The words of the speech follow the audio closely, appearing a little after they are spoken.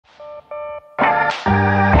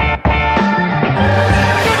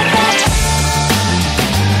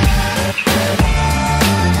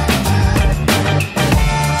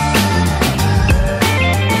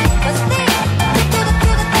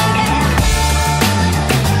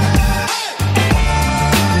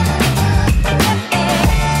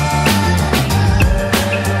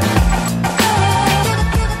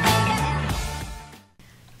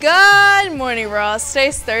Good morning, Royals.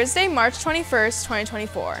 Today's Thursday, March 21st,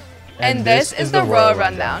 2024. And this is the Royal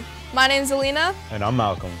Rundown. My name's Alina. And I'm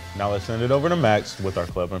Malcolm. Now let's send it over to Max with our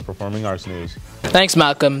Club and Performing Arts news. Thanks,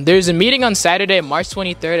 Malcolm. There's a meeting on Saturday, March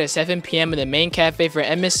 23rd at 7 p.m. in the main cafe for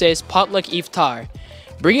MSA's Potluck Iftar.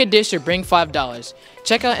 Bring a dish or bring $5.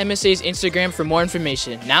 Check out MSA's Instagram for more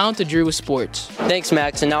information. Now on to Drew with sports. Thanks,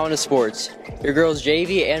 Max, and now on to sports. Your girls'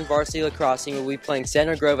 JV and varsity lacrosse team will be playing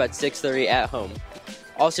Center Grove at 6:30 at home.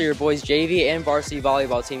 Also, your boys' JV and varsity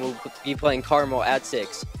volleyball team will be playing Carmel at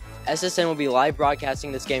 6. SSN will be live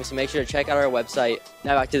broadcasting this game, so make sure to check out our website.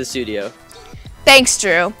 Now back to the studio. Thanks,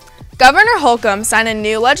 Drew. Governor Holcomb signed a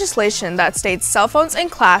new legislation that states cell phones in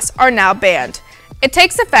class are now banned. It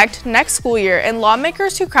takes effect next school year, and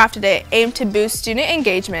lawmakers who crafted it aim to boost student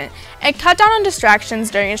engagement and cut down on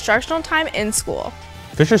distractions during instructional time in school.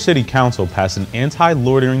 Fisher City Council passed an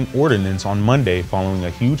anti-loitering ordinance on Monday following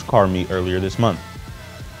a huge car meet earlier this month.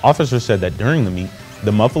 Officers said that during the meet,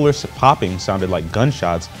 the muffler popping sounded like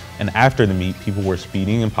gunshots, and after the meet, people were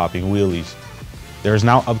speeding and popping wheelies. There is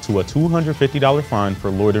now up to a $250 fine for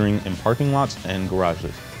loitering in parking lots and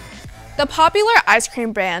garages. The popular ice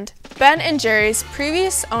cream brand Ben & Jerry's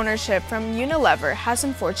previous ownership from Unilever has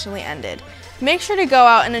unfortunately ended. Make sure to go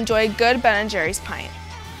out and enjoy a good Ben & Jerry's pint.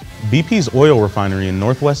 BP's oil refinery in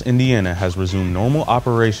Northwest Indiana has resumed normal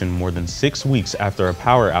operation more than 6 weeks after a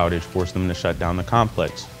power outage forced them to shut down the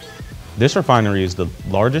complex. This refinery is the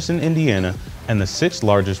largest in Indiana and the 6th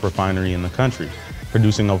largest refinery in the country,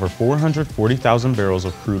 producing over 440,000 barrels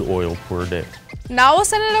of crude oil per day. Now we'll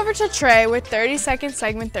send it over to Trey with 30-second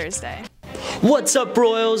segment Thursday. What's up,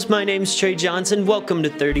 Royals? My name's Trey Johnson. Welcome to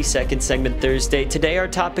 30-second segment Thursday. Today our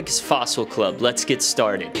topic is Fossil Club. Let's get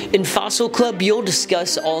started. In Fossil Club, you'll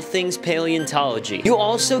discuss all things paleontology. You'll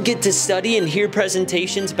also get to study and hear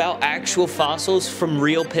presentations about actual fossils from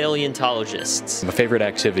real paleontologists. My favorite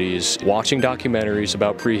activity is watching documentaries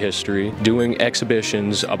about prehistory, doing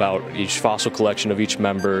exhibitions about each fossil collection of each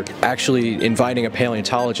member, actually inviting a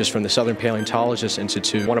paleontologist from the Southern Paleontologist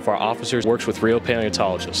Institute. One of our officers works with real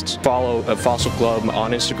paleontologists. Follow Fossil Club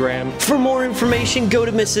on Instagram. For more information, go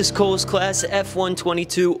to Mrs. Cole's class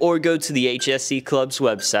F122 or go to the HSC Club's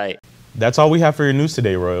website. That's all we have for your news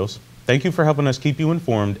today, Royals. Thank you for helping us keep you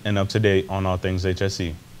informed and up to date on all things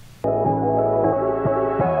HSC.